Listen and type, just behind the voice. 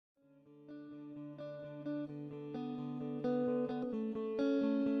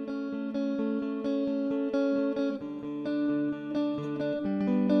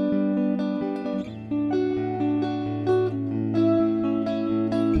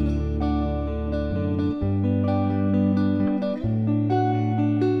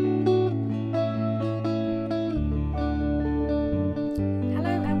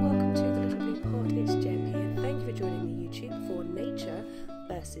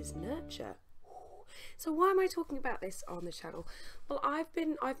versus nurture. So why am I talking about this on the channel? Well,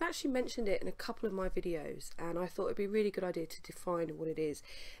 I've actually mentioned it in a couple of my videos, and I thought it'd be a really good idea to define what it is,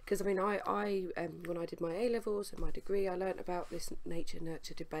 because I mean, I when I did my A-levels and my degree, I learnt about this nature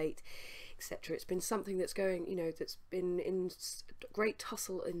nurture debate, etc. It's been something that's going, you know, that's been in great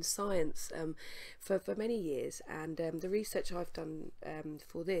tussle in science for many years, and the research I've done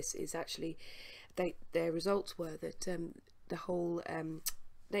for this is actually, their results were that the whole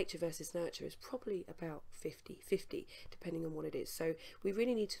nature versus nurture is probably about 50-50 depending on what it is. So we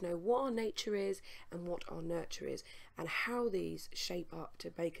really need to know what our nature is and what our nurture is, and how these shape up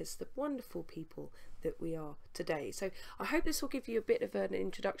to make us the wonderful people that we are today. So I hope this will give you a bit of an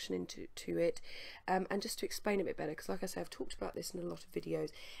introduction into it, and just to explain a bit better, because like I say, I've talked about this in a lot of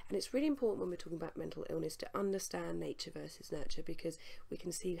videos, and it's really important when we're talking about mental illness to understand nature versus nurture, because we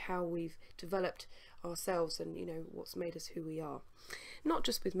can see how we've developed ourselves and, you know, what's made us who we are, not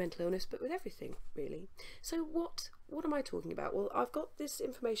just with mental illness but with everything really. So what am I talking about? Well, I've got this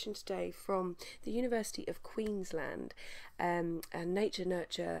information today from the University of Queensland, and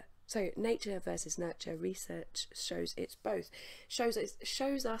nature versus nurture research shows it's both. Shows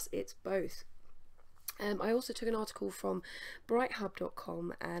us it's both. I also took an article from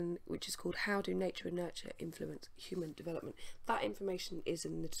brighthub.com, and which is called How Do Nature and Nurture Influence Human Development. That information is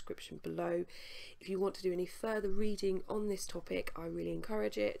in the description below. If you want to do any further reading on this topic, I really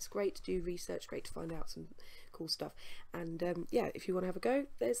encourage it. It's great to do research, great to find out some cool stuff, and yeah, if you want to have a go,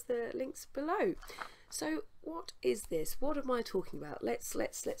 there's the links below. So what is this? What am I talking about? Let's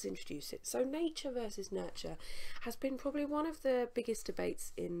introduce it. So nature versus nurture has been probably one of the biggest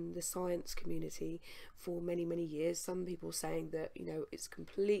debates in the science community for many years. Some people saying that, you know, it's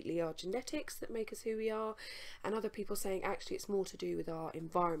completely our genetics that make us who we are, and other people saying actually it's more to do with our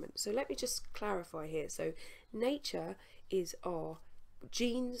environment. So let me just clarify here. So nature is our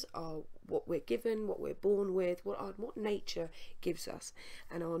genes, are what we're given, what we're born with, what nature gives us,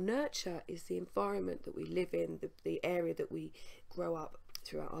 and our nurture is the environment that we live in, the area that we grow up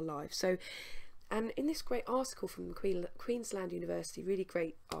throughout our lives. So, and in this great article from Queensland University, really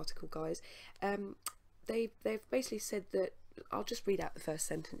great article, guys, they've basically said that, I'll just read out the first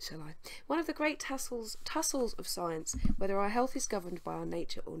sentence, shall I? One of the great tussles of science, whether our health is governed by our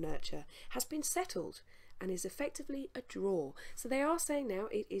nature or nurture, has been settled and is effectively a draw. So they are saying now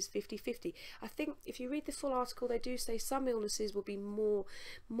it is 50-50. I think if you read the full article, they do say some illnesses will be more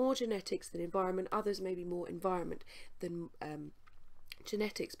genetics than environment, others maybe more environment than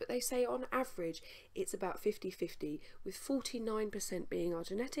genetics, but they say on average it's about 50-50, with 49% being our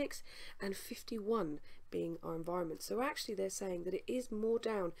genetics and 51% being our environment. So actually they're saying that it is more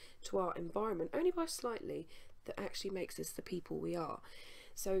down to our environment, only by slightly, that actually makes us the people we are.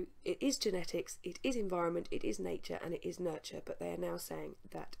 So it is genetics, it is environment, it is nature, and it is nurture, but they are now saying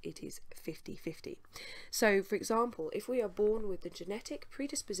that it is 50-50. So for example, if we are born with the genetic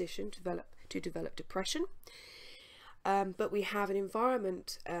predisposition to develop depression, but we have an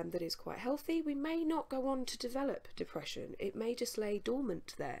environment that is quite healthy, we may not go on to develop depression. It may just lay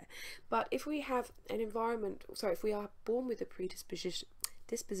dormant there. But if we have an environment, sorry, if we are born with a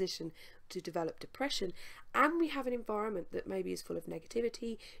predisposition to develop depression, and we have an environment that maybe is full of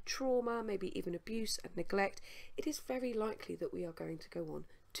negativity, trauma, maybe even abuse and neglect, it is very likely that we are going to go on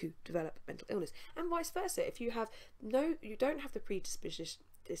to develop mental illness. And vice versa, if you don't have the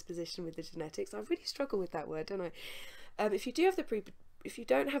predisposition with the genetics. I really struggle with that word, don't I? If you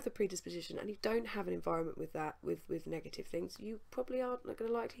don't have the predisposition and you don't have an environment with that, with negative things, you probably aren't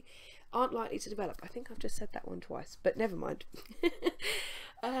likely to develop. I think I've just said that one twice, but never mind.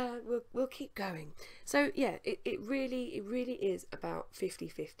 We'll keep going. So yeah, it really is about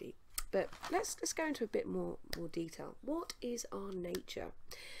 50-50. But let's go into a bit more detail. What is our nature?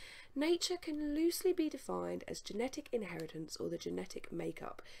 Nature can loosely be defined as genetic inheritance, or the genetic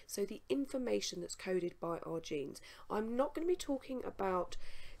makeup, so the information that's coded by our genes. I'm not going to be talking about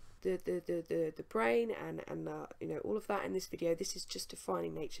the brain and you know, all of that in this video. This is just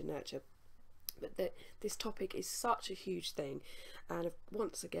defining nature nurture. But this topic is such a huge thing, and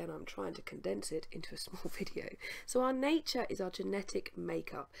once again I'm trying to condense it into a small video. So our nature is our genetic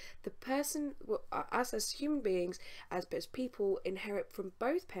makeup. The person, us as human beings, as people, inherit from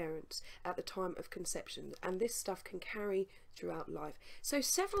both parents at the time of conception, and this stuff can carry throughout life. So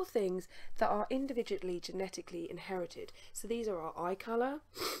several things that are individually genetically inherited. So these are our eye colour,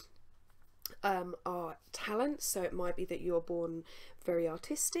 are talents. So it might be that you're born very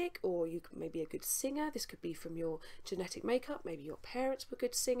artistic, or you may be a good singer. This could be from your genetic makeup. Maybe your parents were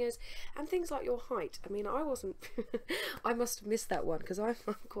good singers, and things like your height. I mean, I wasn't I must have missed that one because I'm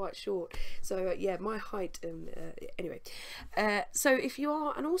quite short, so yeah, my height. Anyway, so if you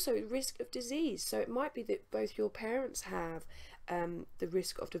are, and also risk of disease, so it might be that both your parents have the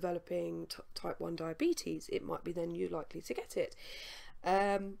risk of developing type 1 diabetes. It might be then you're likely to get it.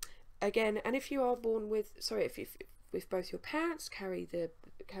 Again, and if you are born with, sorry, if both your parents carry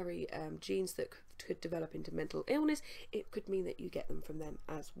genes that could develop into mental illness, it could mean that you get them from them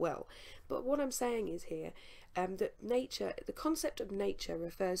as well. But what I'm saying is here that nature, the concept of nature,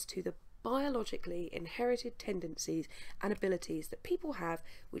 refers to the biologically inherited tendencies and abilities that people have,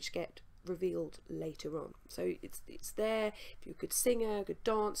 which get revealed later on. So it's there. If you're a good singer, a good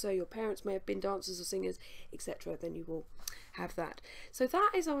dancer, your parents may have been dancers or singers, etc., then you will have that. So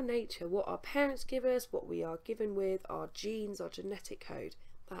that is our nature, what our parents give us, what we are given with, our genes, our genetic code.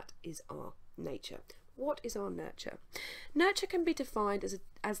 That is our nature. What is our nurture? Nurture can be defined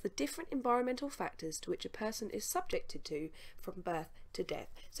as the different environmental factors to which a person is subjected to from birth to death.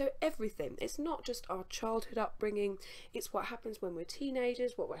 So everything. It's not just our childhood upbringing. It's what happens when we're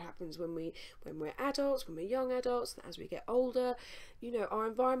teenagers, what happens when we're adults, when we're young adults, as we get older. You know, our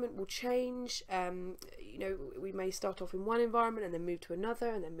environment will change. You know, we may start off in one environment and then move to another,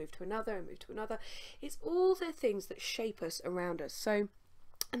 and then move to another, and move to another. It's all the things that shape us around us. So,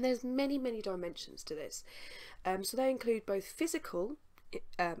 and there's many dimensions to this. So they include both physical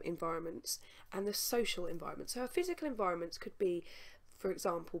environments and the social environment. So our physical environments could be, for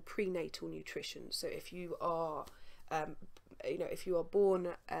example, prenatal nutrition. So if you are, you know, if you are born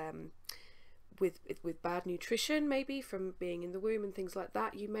with bad nutrition, maybe from being in the womb and things like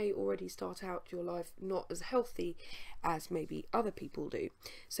that, you may already start out your life not as healthy as maybe other people do.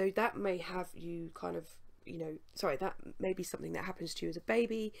 So that may have you kind of, you know, sorry, that may be something that happens to you as a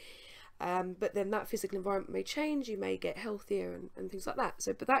baby, but then that physical environment may change. You may get healthier and things like that.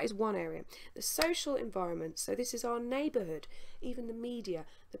 So, but that is one area. The social environment, so this is our neighbourhood, even the media,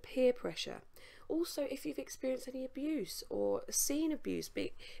 the peer pressure. Also, if you've experienced any abuse or seen abuse,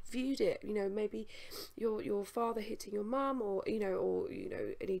 viewed it, you know, maybe your father hitting your mum, or you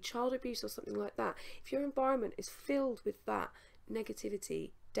know, any child abuse or something like that. If your environment is filled with that negativity,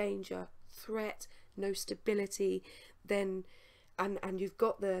 danger, threat, no stability, then and you've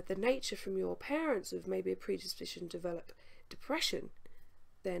got the nature from your parents of maybe a predisposition to develop depression,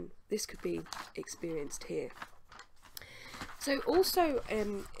 then this could be experienced here. So also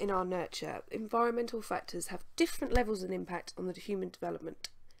in our nurture, environmental factors have different levels of impact on the human development.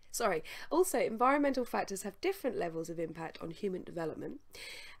 Also environmental factors have different levels of impact on human development,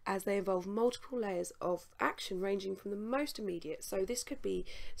 as they involve multiple layers of action ranging from the most immediate. So this could be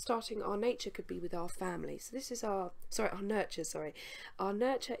starting, our nature could be with our family. So this is our nurture, Our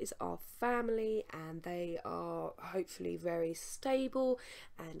nurture is our family, and they are hopefully very stable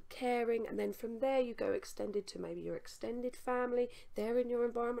and caring. And then from there you go extended to maybe your extended family. They're in your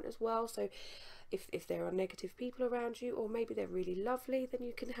environment as well. So if there are negative people around you, or maybe they're really lovely, then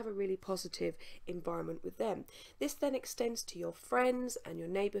you can have a really positive environment with them. This then extends to your friends and your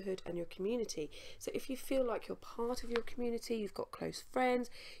neighbourhood and your community. So if you feel like you're part of your community, you've got close friends,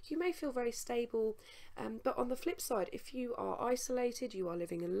 you may feel very stable. But on the flip side, if you are isolated, you are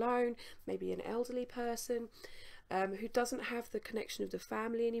living alone, maybe an elderly person who doesn't have the connection of the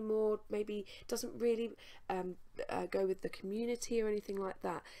family anymore, maybe doesn't really go with the community or anything like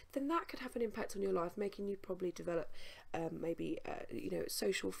that, then that could have an impact on your life, making you probably develop maybe you know,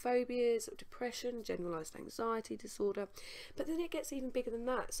 social phobias, depression, generalized anxiety disorder. But then it gets even bigger than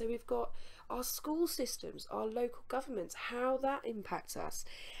that. So we've got our school systems, our local governments, how that impacts us,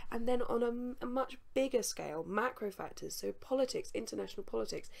 and then on a much bigger scale, macro factors, so politics, international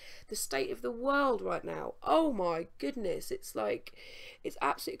politics, the state of the world right now. Oh my goodness, it's like, it's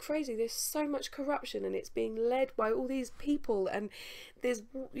absolutely crazy. There's so much corruption, and it's being led by all these people, and there's,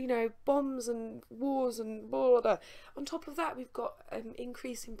 you know, bombs and wars and blah, blah, blah. On top of that, we've got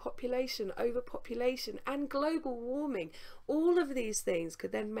increase in population, overpopulation, and global warming. All of these things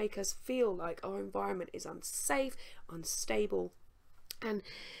could then make us feel like our environment is unsafe, unstable, and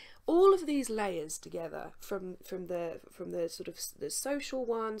all of these layers together, from the sort of the social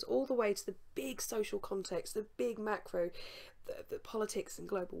ones all the way to the big social context, the big macro, the politics and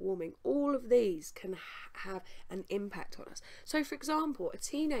global warming, all of these can have an impact on us. So for example, a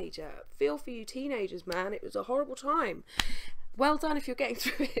teenager, feel for you teenagers, man, it was a horrible time. Well done if you're getting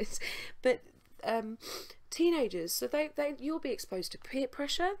through it. But teenagers, so you'll be exposed to peer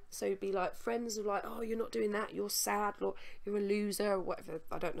pressure. So you'd be like, friends are like, oh, you're not doing that, you're sad, or you're a loser, or whatever.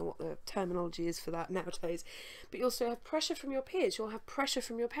 I don't know what the terminology is for that nowadays. But you also have pressure from your peers, you'll have pressure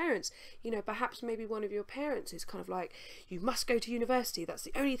from your parents. You know, perhaps maybe one of your parents is kind of like, you must go to university, that's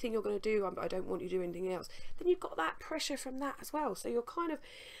the only thing you're going to do, I don't want you to do anything else. Then you've got that pressure from that as well. So you're kind of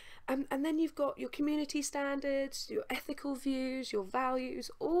and then you've got your community standards, your ethical views, your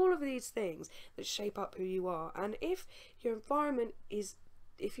values, all of these things that shape up who you are. And if your environment is,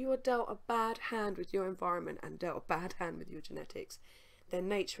 if you are dealt a bad hand with your environment and dealt a bad hand with your genetics, then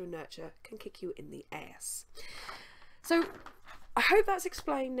nature and nurture can kick you in the ass. So I hope that's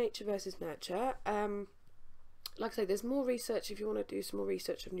explained nature versus nurture. Like I say, there's more research if you want to do some more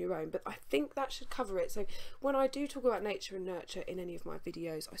research of your own, but I think that should cover it. So when I do talk about nature and nurture in any of my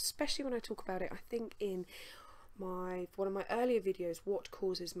videos, especially when I talk about it, I think in one of my earlier videos, what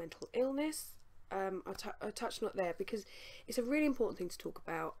causes mental illness, I touched on it there because it's a really important thing to talk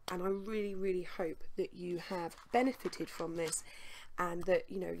about, and I really hope that you have benefited from this, and that,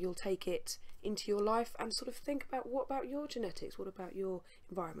 you know, you'll take it into your life and sort of think about, what about your genetics, what about your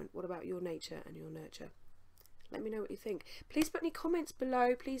environment, what about your nature and your nurture. Let me know what you think. Please put any comments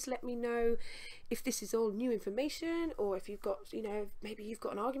below. Please let me know if this is all new information, or if you've got, you know, maybe you've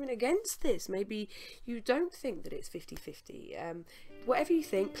got an argument against this. Maybe you don't think that it's 50-50. Whatever you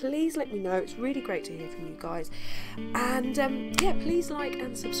think, please let me know. It's really great to hear from you guys. And yeah, please like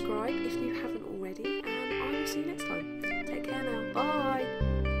and subscribe if you haven't already. And I will see you next time. Take care now. Bye.